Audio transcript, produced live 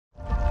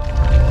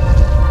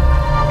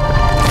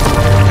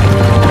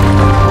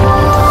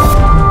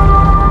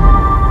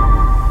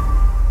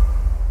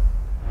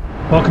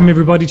Welcome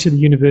everybody to the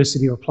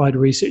University of Applied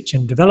Research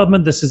and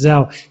Development. This is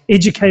our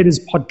Educators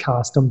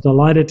Podcast. I'm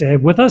delighted to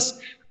have with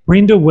us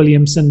Brenda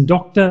Williamson,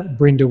 Dr.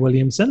 Brenda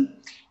Williamson,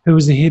 who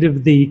is the head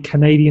of the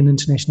Canadian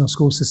International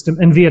School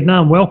System in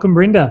Vietnam. Welcome,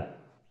 Brenda.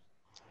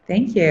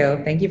 Thank you.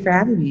 Thank you for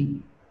having me.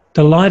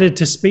 Delighted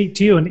to speak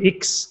to you, an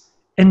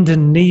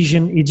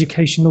ex-Indonesian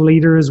educational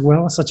leader as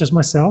well, such as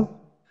myself.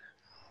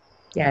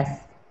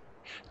 Yes.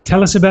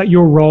 Tell us about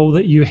your role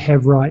that you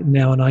have right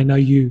now, and I know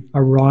you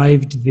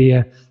arrived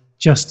there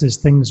just as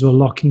things were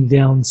locking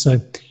down.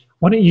 So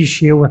why don't you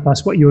share with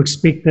us what you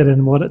expected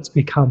and what it's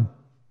become?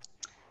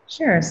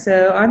 Sure.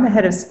 So I'm the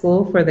head of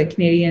school for the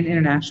Canadian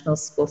International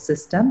School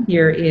System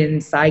here in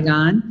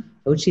Saigon,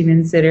 Ho Chi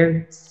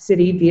Minh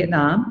City,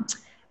 Vietnam.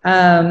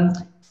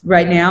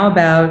 Right now,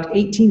 about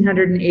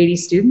 1,880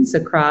 students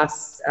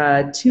across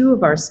two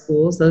of our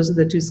schools. Those are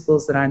the two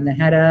schools that I'm the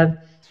head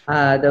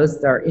of.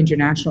 Those are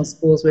international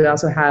schools. We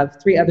also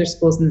have three other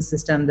schools in the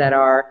system that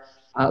are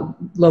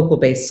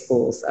local-based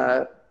schools,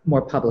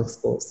 more public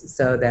schools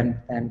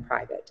than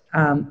private.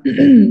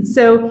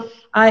 So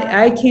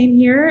I came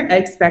here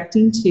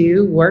expecting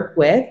to work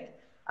with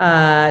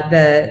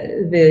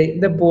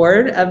the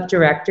board of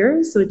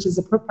directors, which is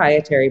a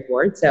proprietary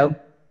board. So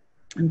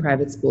in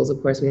private schools,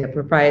 of course, we have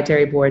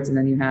proprietary boards, and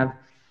then you have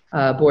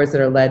boards that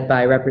are led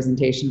by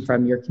representation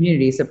from your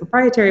community. So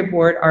proprietary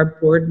board, our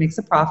board makes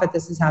a profit.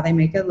 This is how they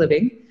make a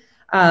living.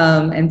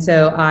 And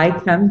so I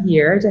come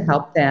here to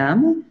help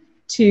them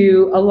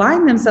to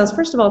align themselves,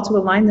 first of all, to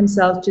align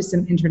themselves to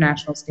some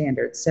international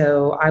standards.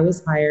 So I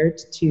was hired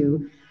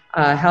to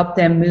help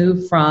them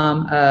move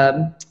from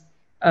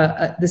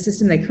the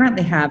system they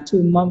currently have to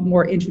a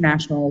more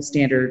international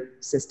standard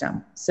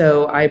system.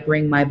 So I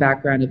bring my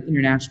background of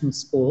international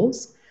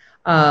schools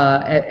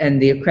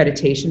and the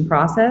accreditation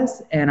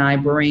process, and I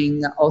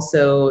bring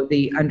also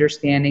the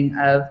understanding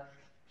of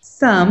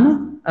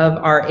some of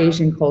our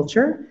Asian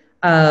culture,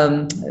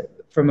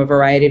 from a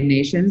variety of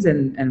nations.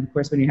 And of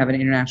course, when you have an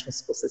international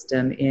school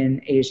system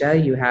in Asia,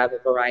 you have a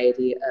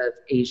variety of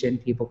Asian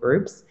people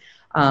groups.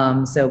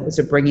 So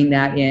bringing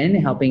that in,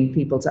 helping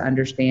people to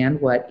understand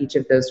what each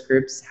of those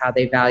groups, how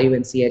they value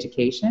and see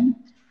education.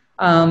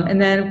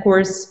 And then of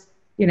course,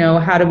 you know,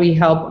 how do we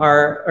help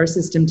our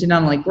system to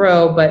not only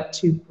grow, but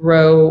to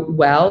grow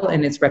well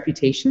in its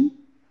reputation,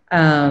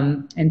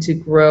 and to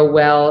grow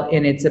well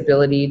in its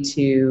ability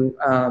to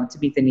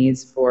meet the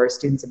needs for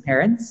students and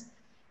parents.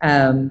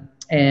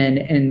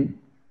 And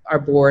our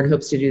board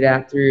hopes to do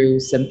that through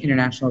some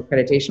international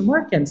accreditation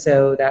work. And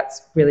so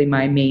that's really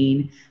my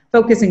main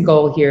focus and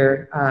goal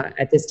here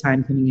at this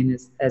time, coming in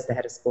as the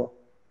head of school.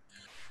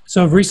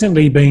 So I've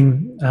recently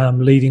been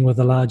leading with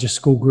a larger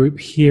school group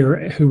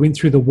here who went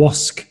through the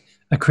WASC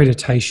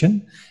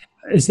accreditation.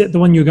 Is that the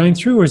one you're going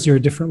through, or is there a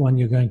different one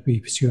you're going to be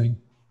pursuing?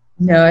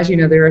 No, as you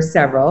know, there are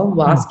several.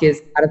 WASC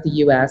is out of the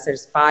U.S.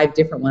 There's 5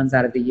 different ones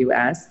out of the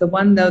U.S. The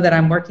one, though, that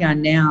I'm working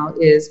on now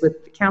is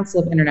with the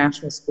Council of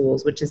International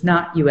Schools, which is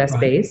not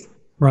U.S.-based,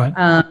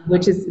 right.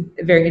 Which is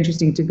very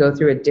interesting to go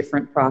through a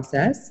different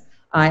process.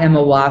 I am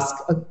a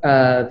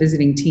WASC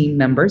visiting team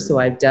member, so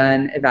I've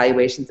done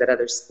evaluations at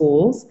other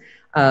schools,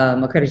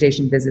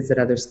 accreditation visits at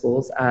other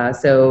schools.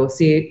 So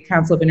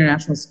Council of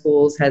International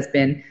Schools has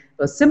been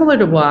both similar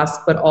to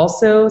WASC, but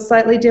also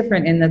slightly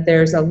different in that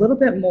there's a little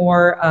bit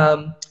more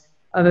of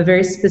a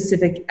very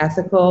specific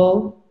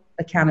ethical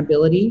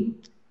accountability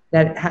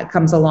that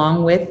comes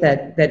along with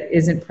that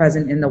isn't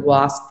present in the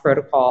WASC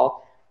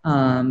protocol,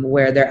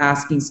 where they're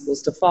asking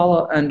schools to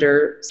follow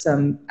under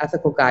some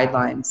ethical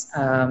guidelines,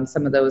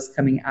 some of those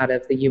coming out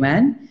of the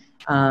UN,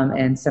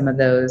 and some of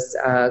those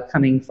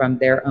coming from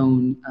their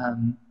own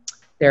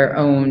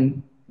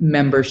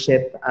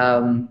membership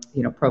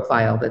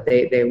profile that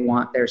they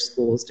want their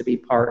schools to be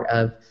part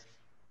of,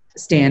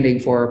 standing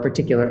for a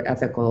particular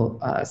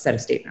ethical set of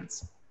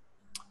statements.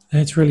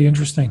 That's really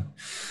interesting.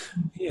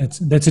 Yeah,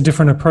 that's a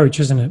different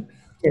approach, isn't it?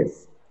 It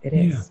is.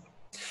 Yeah.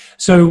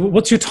 So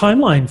what's your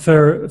timeline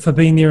for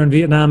being there in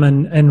Vietnam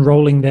and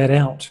rolling that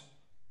out?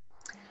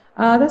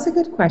 That's a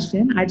good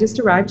question. I just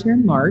arrived here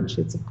in March.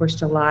 It's of course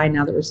July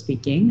now that we're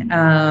speaking.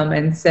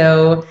 And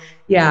so,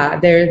 yeah,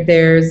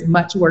 there's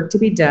much work to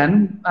be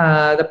done.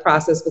 The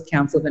process with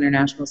Council of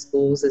International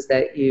Schools is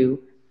that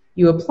you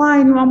apply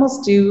and you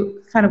almost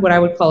do kind of what I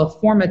would call a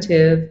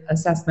formative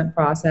assessment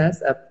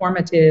process, a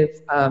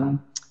formative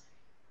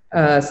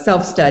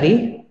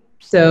self-study.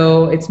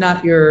 So it's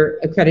not your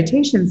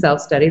accreditation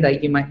self-study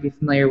that you might be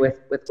familiar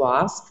with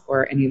WASC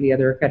or any of the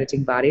other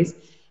accrediting bodies.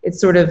 It's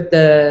sort of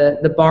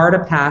the bar to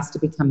pass to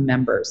become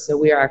members. So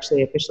we are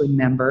actually officially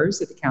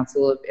members of the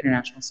Council of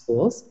International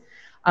Schools,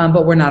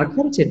 but we're not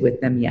accredited with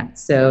them yet.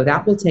 So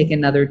that will take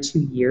another 2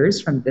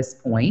 years from this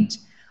point.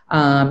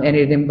 And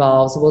it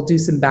involves, we'll do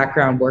some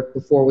background work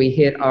before we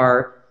hit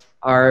our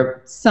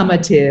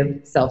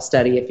summative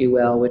self-study, if you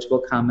will, which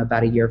will come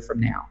about a year from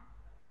now.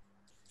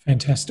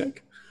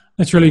 Fantastic.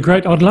 That's really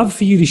great. I'd love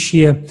for you to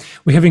share.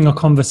 We're having a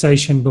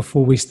conversation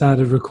before we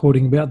started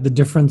recording about the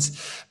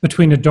difference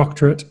between a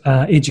doctorate,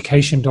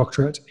 education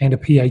doctorate, and a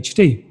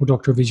PhD, or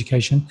Doctor of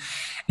Education.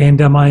 And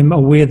I'm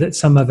aware that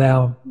some of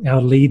our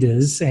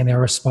leaders and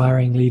our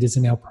aspiring leaders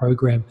in our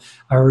program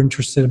are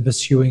interested in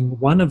pursuing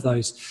one of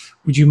those.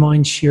 Would you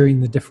mind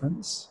sharing the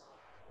difference?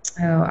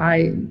 Oh,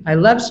 I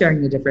love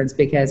sharing the difference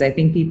because I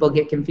think people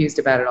get confused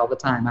about it all the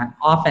time. I'm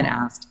often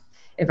asked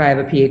if I have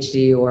a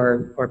PhD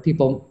or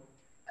people,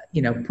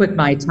 put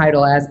my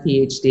title as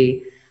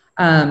PhD.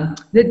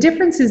 The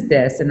difference is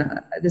this, and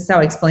this is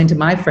how I explain to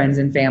my friends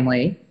and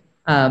family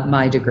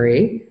my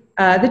degree.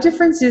 The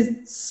difference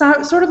is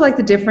sort of like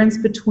the difference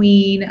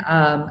between,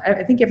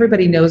 I think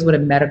everybody knows what a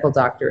medical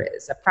doctor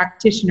is, a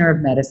practitioner of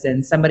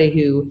medicine, somebody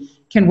who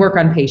can work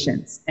on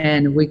patients,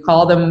 and we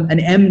call them an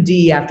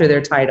MD after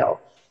their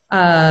title.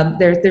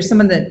 There's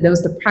someone that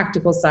knows the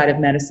practical side of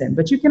medicine,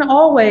 but you can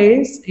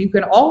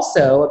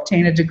also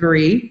obtain a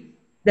degree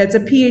that's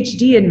a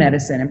PhD in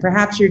medicine, and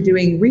perhaps you're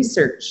doing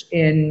research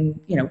in,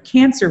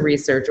 cancer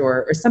research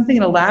or something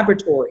in a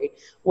laboratory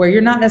where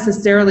you're not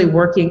necessarily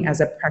working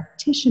as a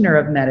practitioner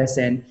of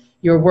medicine.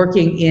 You're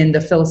working in the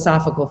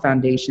philosophical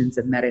foundations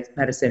of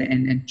medicine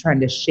and trying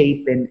to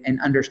shape and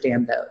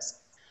understand those.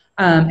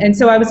 And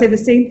so I would say the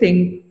same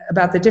thing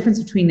about the difference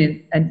between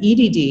an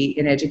EDD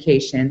in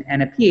education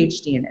and a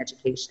PhD in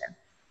education.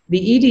 The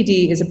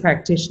EDD is a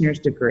practitioner's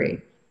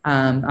degree.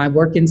 I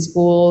work in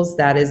schools.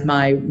 That is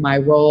my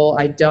role.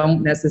 I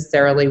don't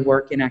necessarily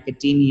work in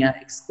academia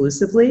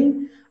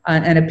exclusively.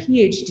 And a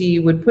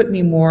PhD would put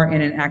me more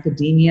in an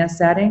academia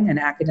setting, an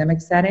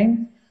academic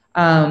setting,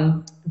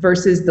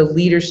 versus the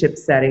leadership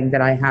setting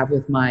that I have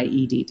with my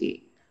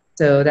EDD.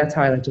 So that's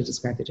how I like to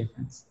describe the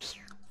difference.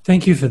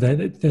 Thank you for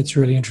that. That's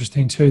really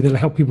interesting too. That'll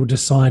help people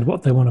decide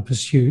what they want to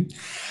pursue.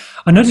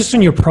 I noticed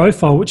on your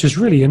profile, which is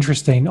really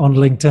interesting on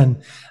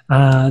LinkedIn,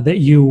 that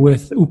you're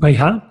with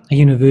UPH, a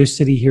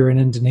university here in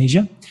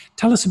Indonesia.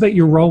 Tell us about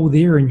your role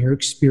there and your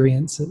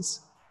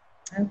experiences.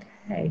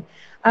 Okay.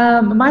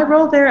 My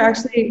role there,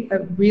 actually a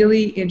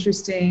really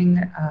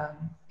interesting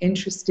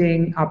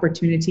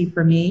opportunity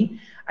for me.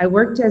 I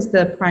worked as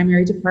the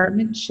primary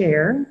department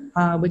chair,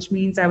 which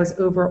means I was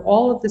over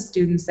all of the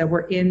students that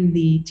were in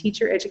the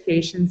teacher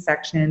education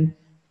section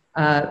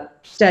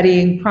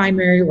studying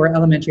primary or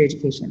elementary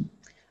education.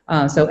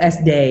 So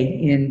SD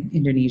in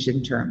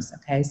Indonesian terms.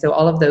 Okay, so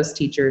all of those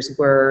teachers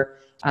were.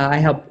 I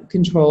helped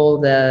control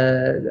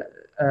the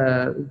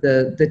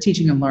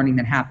teaching and learning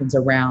that happens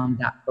around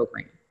that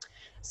program.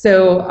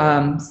 So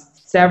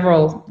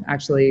several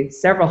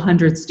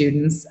hundred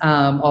students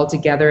all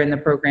together in the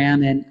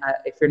program. And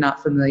if you're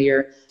not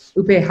familiar,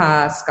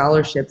 UPH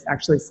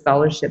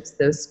scholarships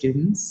those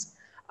students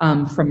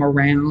from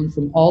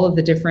all of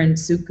the different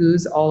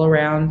sukus all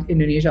around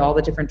Indonesia, all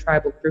the different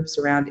tribal groups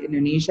around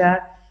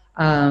Indonesia,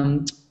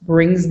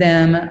 brings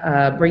them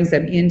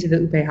into the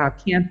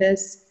UPH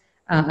campus.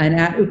 And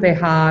at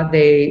UPH,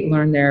 they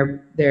learn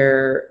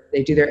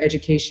they do their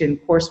education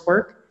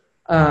coursework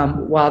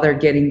while they're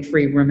getting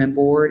free room and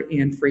board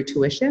and free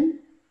tuition.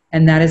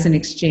 And that is in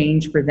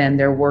exchange for then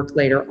their work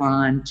later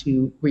on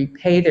to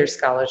repay their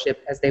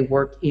scholarship as they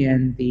work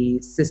in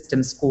the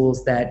system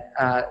schools that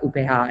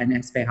UPH and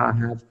SPH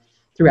have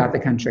throughout the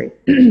country.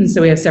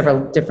 So we have several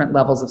different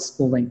levels of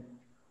schooling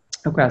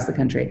across the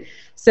country.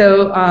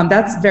 So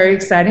that's very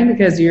exciting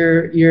because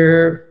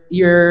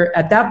you're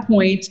at that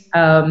point,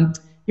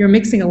 you're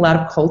mixing a lot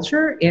of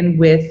culture in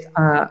with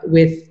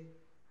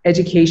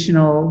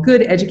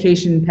good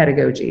education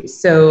pedagogy.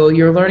 So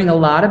you're learning a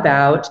lot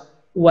about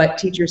what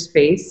teachers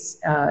face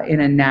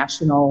in a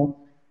national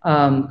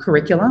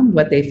curriculum,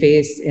 what they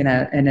face in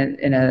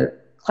a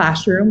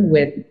classroom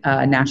with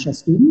national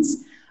students.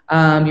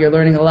 You're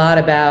learning a lot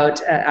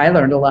about. I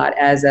learned a lot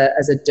as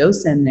a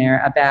docent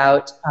there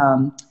about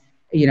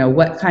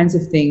what kinds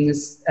of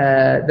things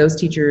those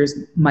teachers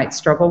might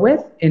struggle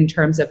with in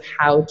terms of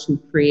how to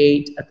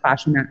create a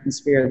classroom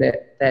atmosphere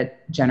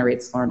that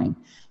generates learning.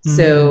 Mm-hmm.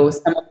 So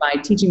some of my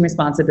teaching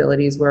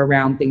responsibilities were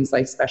around things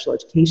like special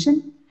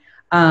education.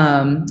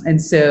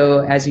 And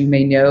so, as you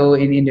may know,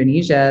 in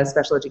Indonesia,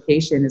 special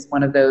education is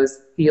one of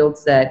those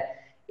fields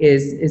that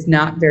is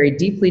not very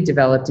deeply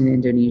developed in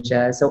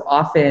Indonesia. So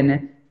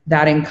often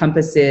that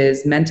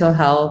encompasses mental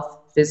health,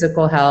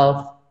 physical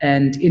health,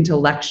 and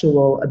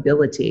intellectual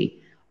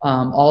ability,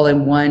 all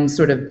in one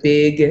sort of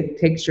big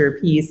picture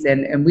piece.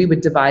 And we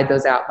would divide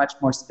those out much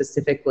more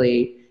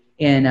specifically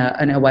in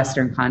a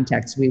Western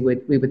context. We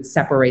would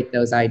separate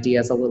those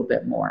ideas a little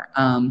bit more.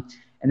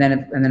 And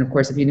then, of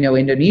course, if you know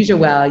Indonesia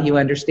well, you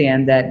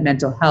understand that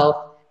mental health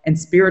and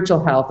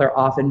spiritual health are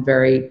often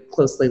very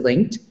closely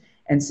linked.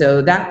 And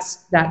so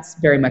that's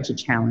very much a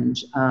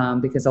challenge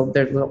because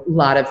there's a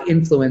lot of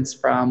influence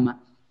from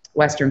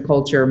Western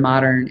culture,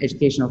 modern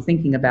educational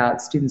thinking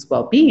about students'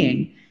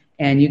 well-being.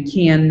 And you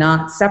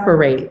cannot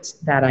separate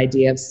that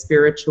idea of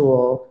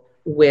spiritual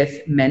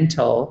with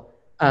mental.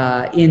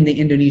 In the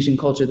Indonesian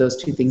culture, those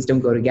two things don't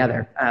go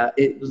together.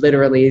 It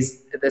literally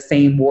is the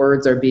same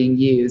words are being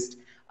used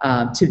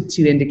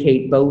to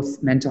indicate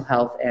both mental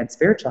health and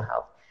spiritual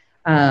health.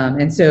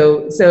 And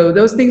so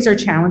those things are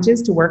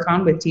challenges to work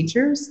on with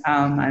teachers.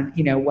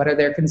 What are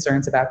their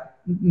concerns about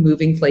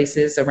moving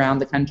places around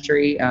the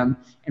country, and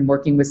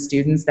working with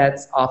students?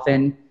 That's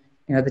often,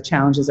 the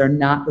challenges are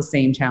not the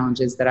same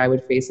challenges that I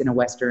would face in a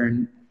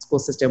Western school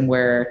system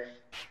where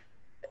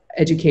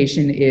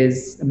education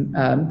is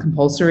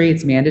compulsory,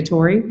 it's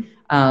mandatory.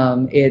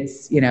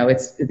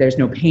 There's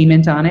no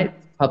payment on it,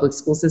 public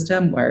school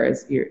system,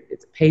 whereas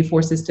it's a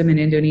pay-for system in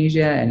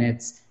Indonesia, and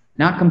it's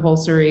not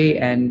compulsory.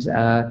 And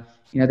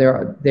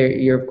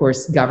you're of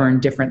course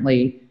governed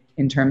differently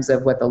in terms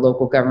of what the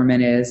local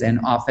government is, and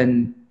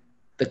often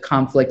the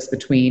conflicts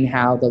between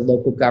how the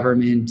local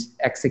government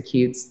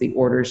executes the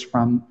orders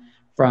from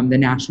the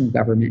national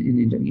government in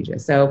Indonesia.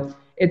 So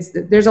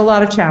there's a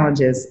lot of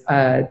challenges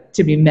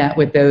to be met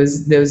with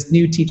those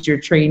new teacher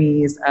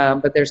trainees,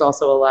 but there's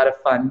also a lot of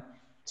fun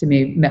to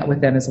be met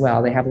with them as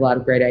well. They have a lot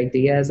of great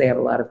ideas. They have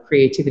a lot of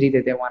creativity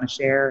that they want to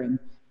share, and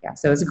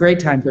so it's a great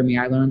time for me.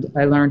 I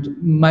learned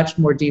much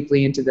more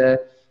deeply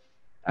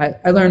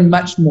I learned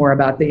much more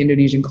about the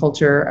Indonesian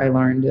culture. I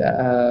learned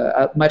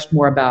much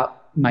more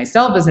about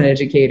myself as an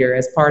educator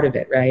as part of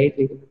it, right?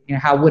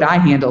 How would I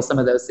handle some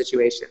of those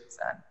situations?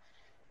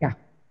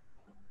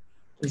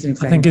 I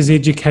think as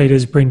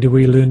educators, Brenda,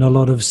 we learn a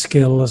lot of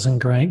skills and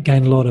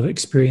gain a lot of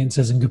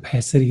experiences and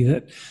capacity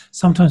that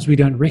sometimes we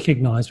don't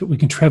recognize, but we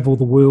can travel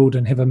the world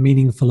and have a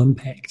meaningful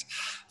impact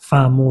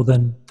far more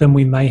than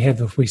we may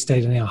have if we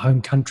stayed in our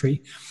home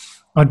country.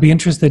 I'd be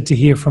interested to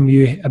hear from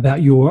you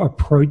about your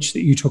approach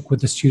that you took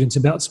with the students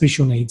about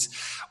special needs.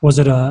 Was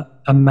it a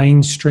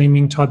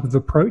mainstreaming type of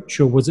approach,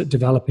 or was it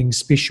developing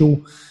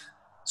special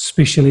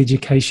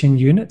education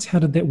units? How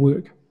did that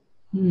work?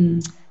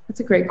 That's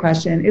a great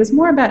question. It was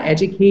more about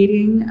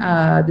educating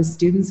the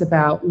students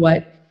about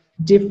what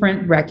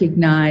different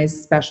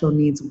recognized special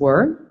needs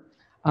were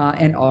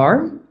and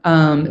are,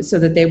 so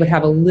that they would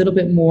have a little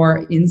bit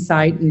more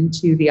insight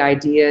into the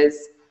ideas.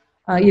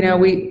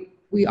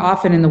 We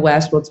often in the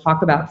West will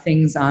talk about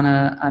things on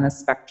a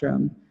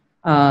spectrum,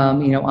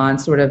 on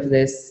sort of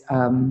this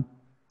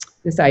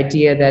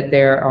idea that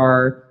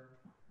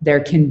there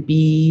can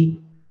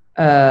be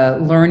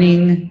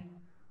learning,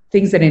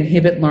 things that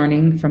inhibit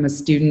learning from a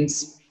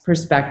student's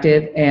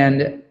perspective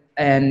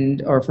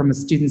or from a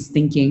student's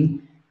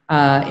thinking,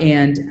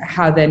 and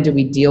how then do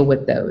we deal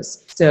with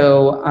those?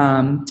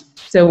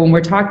 So when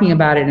we're talking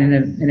about it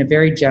in a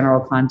very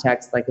general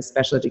context, like a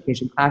special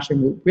education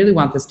classroom, we really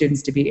want the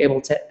students to be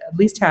able to at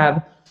least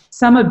have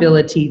some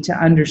ability to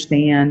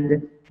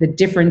understand the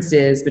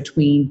differences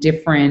between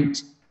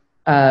different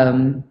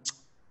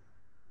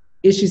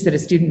issues that a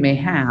student may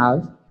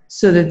have,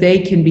 so that they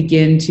can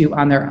begin to,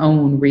 on their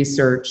own,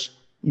 research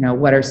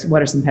what are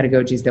some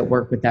pedagogies that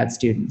work with that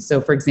student.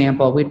 So for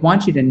example, we'd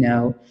want you to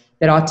know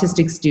that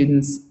autistic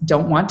students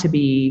don't want to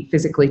be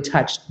physically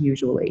touched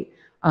usually.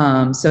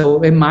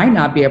 So it might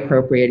not be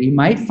appropriate. You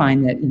might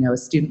find that, a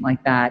student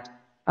like that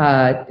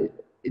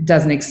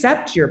doesn't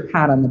accept your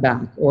pat on the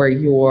back or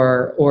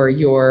your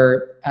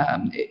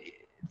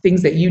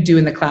things that you do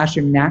in the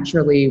classroom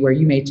naturally, where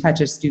you may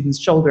touch a student's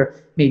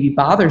shoulder, may be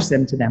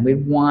bothersome to them. We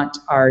want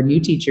our new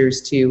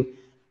teachers to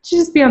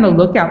just be on the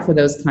lookout for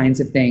those kinds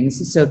of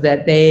things, so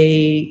that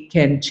they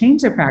can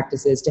change their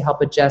practices to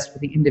help adjust for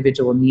the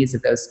individual needs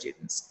of those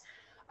students.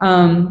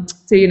 That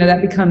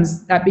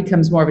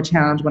becomes more of a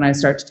challenge when I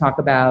start to talk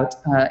about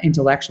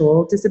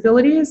intellectual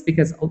disabilities,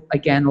 because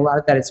again, a lot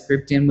of that is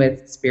grouped in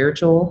with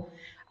spiritual,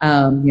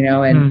 and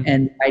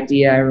the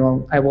idea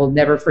I will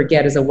never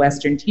forget as a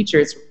Western teacher.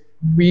 It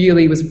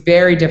really was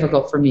very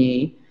difficult for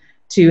me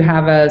to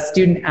have a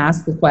student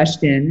ask the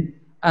question,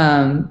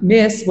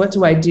 Miss, what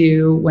do I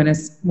do when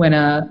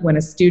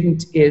a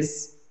student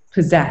is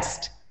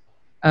possessed?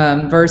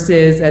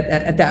 Versus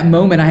at that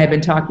moment I had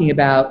been talking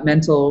about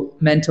mental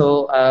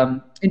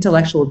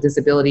intellectual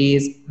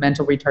disabilities,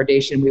 mental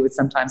retardation, we would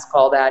sometimes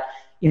call that,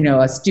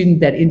 a student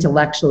that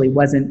intellectually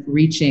wasn't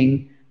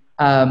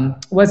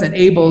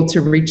able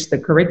to reach the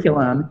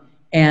curriculum,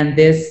 and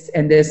this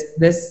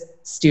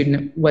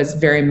student was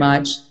very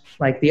much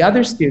like the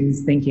other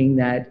students, thinking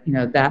that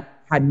that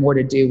had more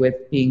to do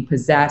with being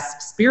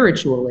possessed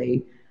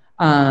spiritually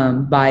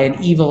by an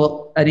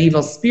evil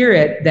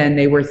spirit than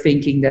they were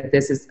thinking that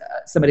this is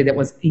somebody that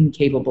was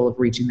incapable of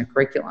reaching the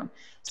curriculum.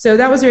 So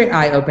that was very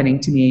eye-opening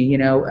to me,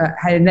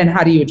 and then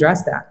how do you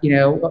address that?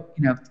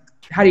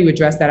 How do you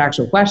address that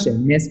actual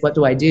question? Miss, what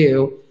do I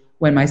do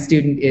when my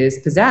student is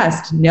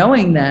possessed?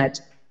 Knowing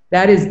that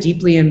is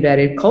deeply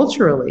embedded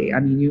culturally. I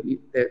mean,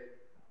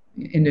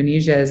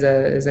 Indonesia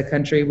is a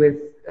country with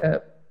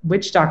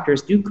witch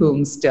doctors,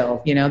 dukun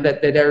still,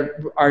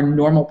 that are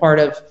normal part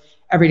of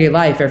everyday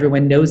life.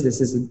 Everyone knows this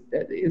is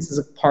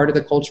a part of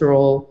the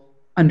cultural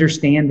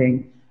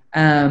understanding.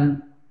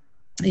 So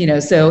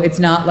it's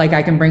not like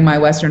I can bring my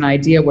Western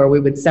idea where we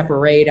would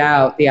separate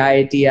out the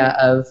idea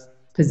of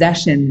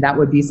possession. That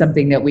would be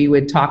something that we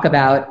would talk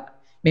about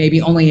maybe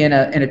only in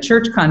a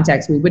church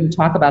context. We wouldn't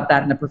talk about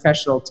that in a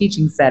professional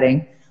teaching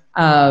setting.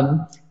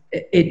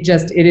 It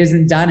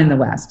isn't done in the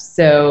West.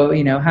 So,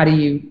 how do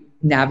you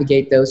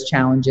navigate those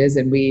challenges?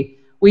 And we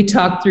we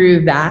talked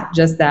through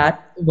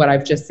what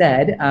I've just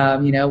said,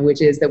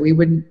 which is that we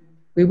wouldn't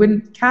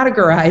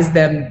categorize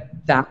them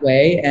that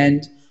way.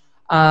 And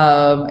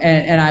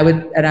I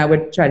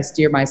would try to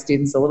steer my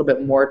students a little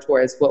bit more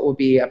towards what would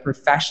be a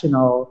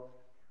professional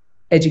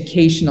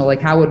educational, like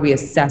how would we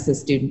assess a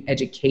student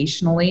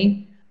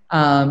educationally,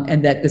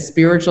 and that the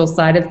spiritual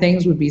side of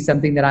things would be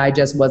something that I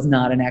just was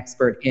not an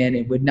expert in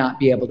and would not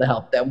be able to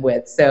help them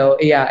with. So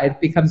yeah, it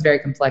becomes very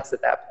complex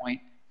at that point.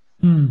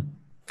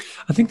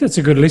 I think that's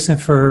a good lesson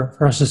for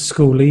us as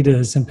school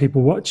leaders and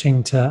people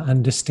watching to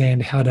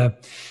understand how to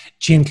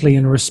gently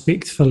and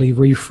respectfully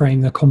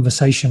reframe the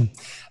conversation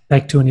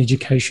back to an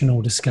educational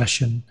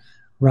discussion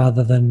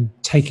rather than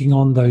taking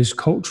on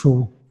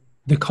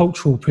the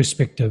cultural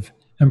perspective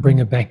and bring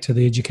it back to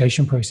the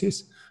education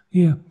process.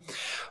 Yeah.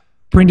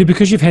 Brenda,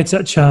 because you've had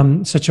such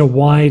a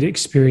wide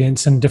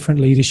experience in different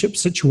leadership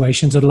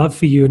situations, I'd love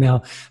for you in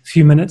our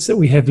few minutes that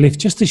we have left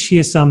just to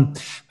share some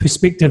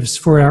perspectives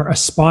for our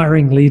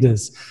aspiring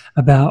leaders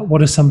about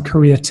what are some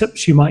career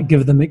tips you might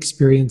give them,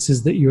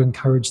 experiences that you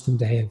encourage them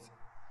to have.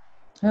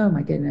 Oh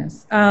my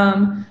goodness.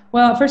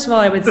 Well, first of all,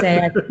 I would say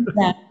I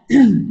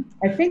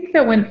think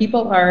that when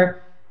people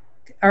are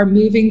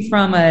moving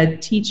from a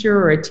teacher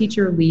or a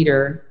teacher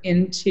leader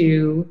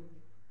into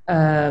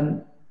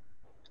a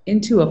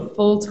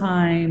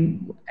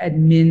full-time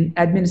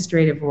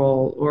administrative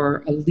role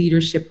or a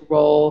leadership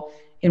role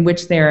in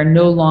which they are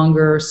no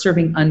longer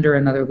serving under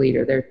another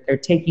leader. They're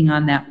taking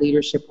on that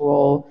leadership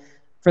role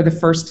for the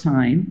first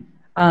time.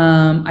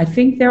 I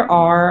think there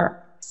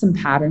are some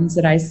patterns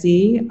that I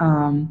see,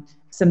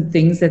 some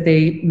things that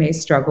they may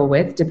struggle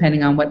with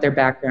depending on what their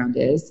background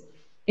is.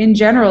 In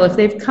general, if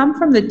they've come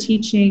from the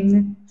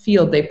teaching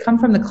field, they've come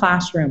from the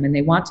classroom and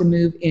they want to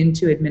move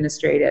into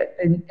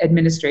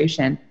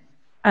administration,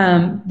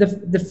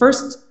 the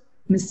first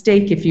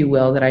mistake, if you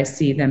will, that I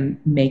see them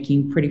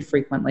making pretty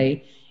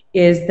frequently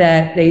is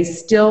that they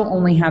still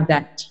only have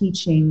that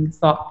teaching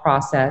thought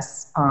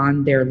process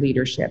on their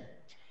leadership.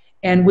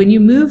 And when you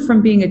move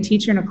from being a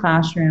teacher in a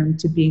classroom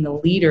to being a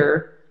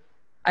leader,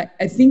 I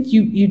think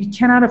you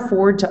cannot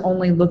afford to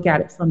only look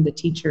at it from the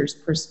teacher's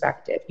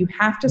perspective. You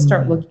have to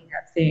start looking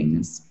at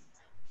things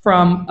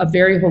from a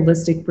very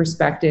holistic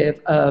perspective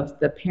of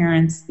the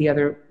parents, the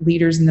other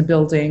leaders in the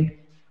building,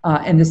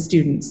 and the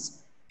students.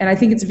 And I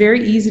think it's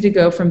very easy to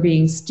go from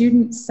being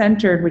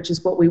student-centered, which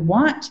is what we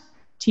want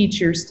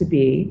teachers to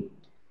be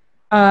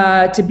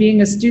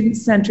being a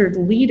student-centered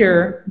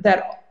leader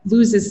that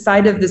loses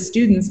sight of the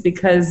students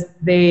because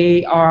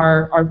they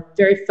are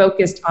very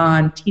focused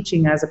on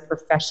teaching as a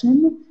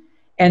profession,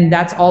 and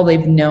that's all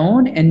they've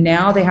known. And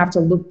now they have to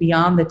look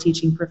beyond the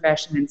teaching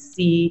profession and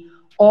see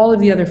all of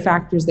the other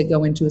factors that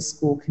go into a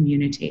school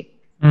community.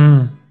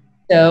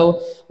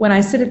 So when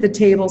I sit at the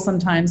table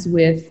sometimes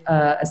with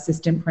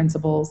assistant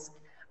principals,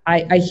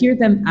 I hear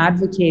them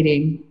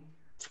advocating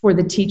for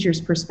the teacher's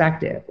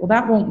perspective. Well,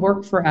 that won't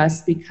work for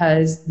us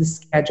because the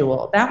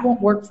schedule. That won't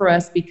work for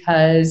us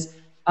because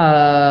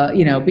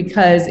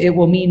because it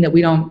will mean that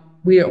we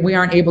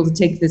aren't able to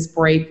take this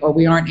break, or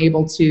we aren't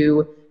able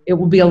to. It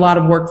will be a lot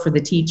of work for the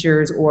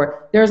teachers,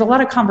 or there's a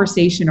lot of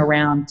conversation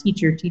around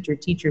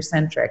teacher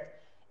centric.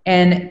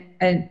 And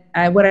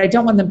what I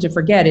don't want them to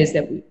forget is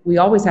that we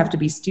always have to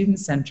be student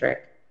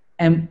centric.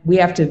 And we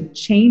have to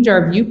change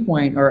our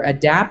viewpoint or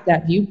adapt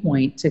that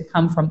viewpoint to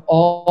come from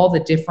all the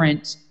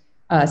different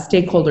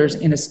stakeholders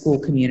in a school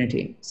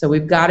community. So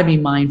we've got to be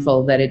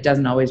mindful that it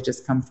doesn't always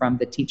just come from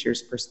the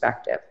teacher's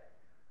perspective.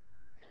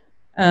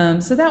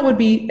 So that would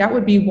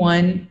be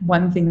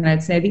one thing that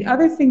I'd say. The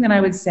other thing that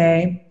I would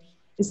say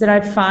is that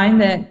I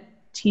find that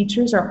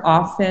teachers are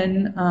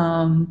often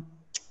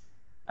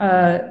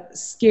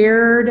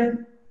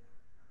scared,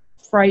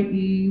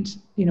 frightened,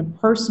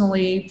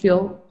 personally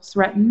feel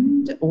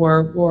threatened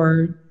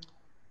or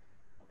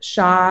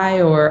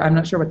shy, or I'm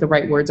not sure what the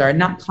right words are.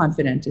 Not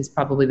confident is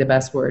probably the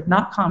best word.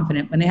 Not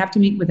confident when they have to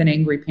meet with an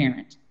angry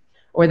parent,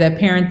 or the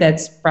parent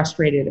that's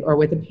frustrated, or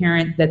with a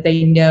parent that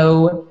they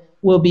know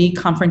will be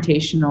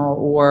confrontational,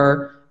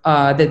 or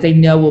that they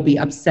know will be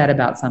upset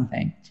about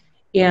something.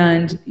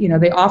 And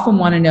they often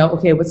want to know,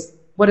 okay,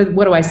 what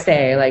do I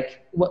say?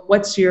 Like,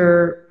 what's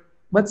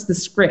the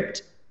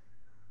script?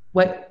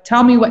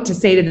 Tell me what to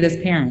say to this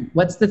parent.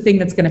 What's the thing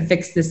that's going to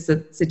fix this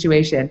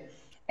situation?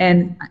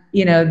 And,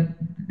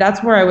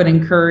 that's where I would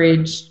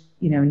encourage,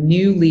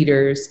 new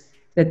leaders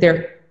that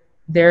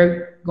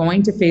they're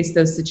going to face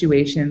those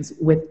situations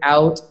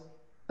without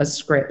a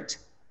script.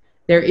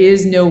 There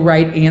is no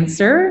right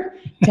answer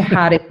to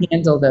how to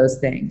handle those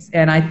things.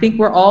 And I think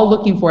we're all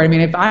looking for it. I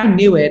mean, if I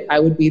knew it, I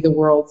would be the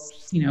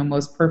world's,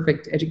 most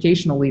perfect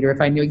educational leader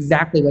if I knew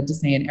exactly what to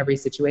say in every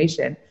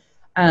situation.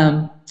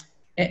 And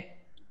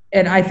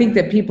I think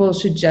that people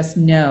should just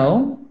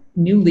know,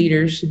 new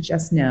leaders should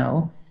just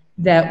know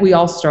that we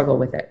all struggle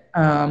with it.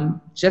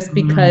 Just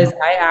because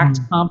I act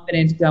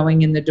confident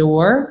going in the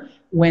door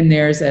when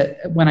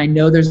I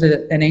know there's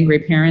an angry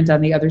parent on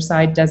the other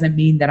side doesn't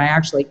mean that I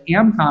actually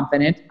am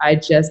confident. I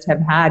just have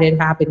had it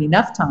happen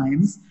enough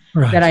times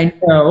that I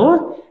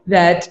know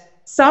that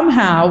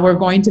somehow we're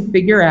going to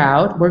figure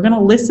out, we're going to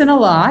listen a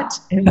lot,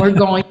 and we're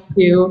going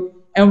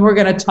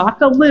to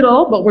talk a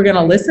little, but we're going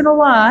to listen a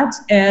lot.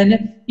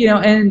 And,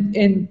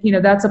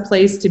 that's a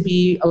place to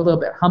be a little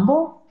bit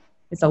humble.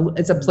 It's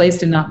a place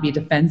to not be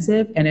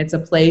defensive. And it's a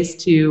place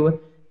to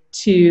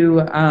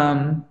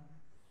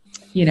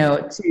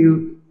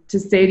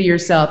say to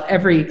yourself,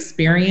 every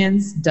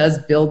experience does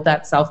build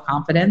that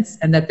self-confidence,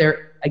 and that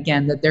there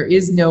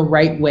is no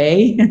right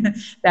way.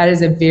 That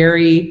is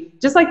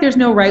just like there's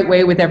no right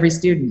way with every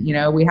student.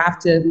 We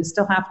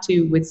still have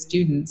to, with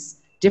students,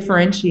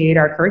 differentiate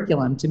our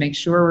curriculum to make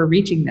sure we're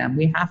reaching them.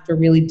 We have to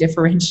really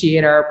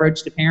differentiate our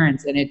approach to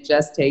parents, and it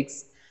just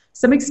takes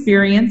some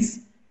experience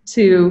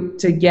to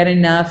get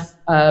enough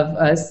of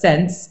a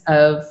sense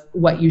of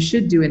what you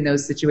should do in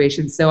those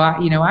situations. So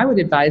I would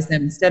advise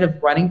them, instead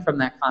of running from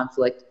that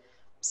conflict,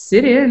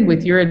 sit in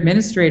with your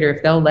administrator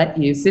if they'll let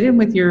you. Sit in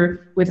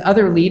with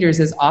other leaders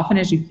as often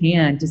as you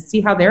can to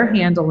see how they're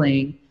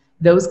handling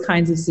those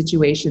kinds of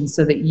situations,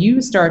 so that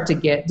you start to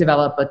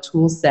develop a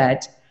tool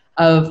set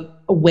of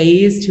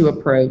ways to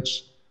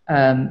approach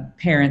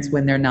parents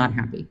when they're not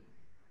happy.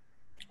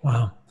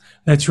 Wow,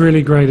 that's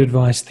really great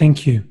advice.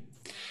 Thank you.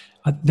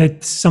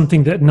 That's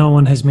something that no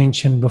one has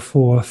mentioned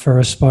before for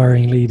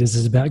aspiring leaders,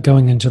 is about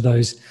going into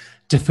those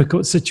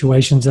difficult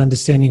situations,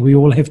 understanding we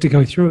all have to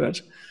go through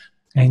it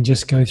and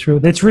just go through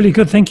it. That's really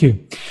good. Thank you.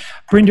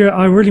 Brenda,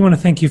 I really want to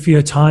thank you for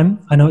your time.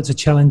 I know it's a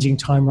challenging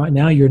time right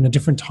now. You're in a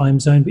different time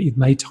zone, but you've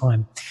made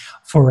time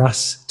for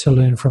us to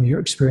learn from your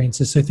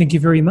experiences. So thank you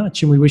very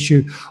much. And we wish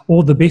you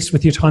all the best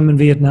with your time in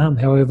Vietnam,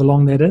 however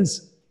long that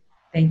is.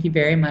 Thank you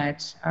very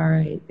much. All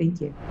right. Thank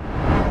you.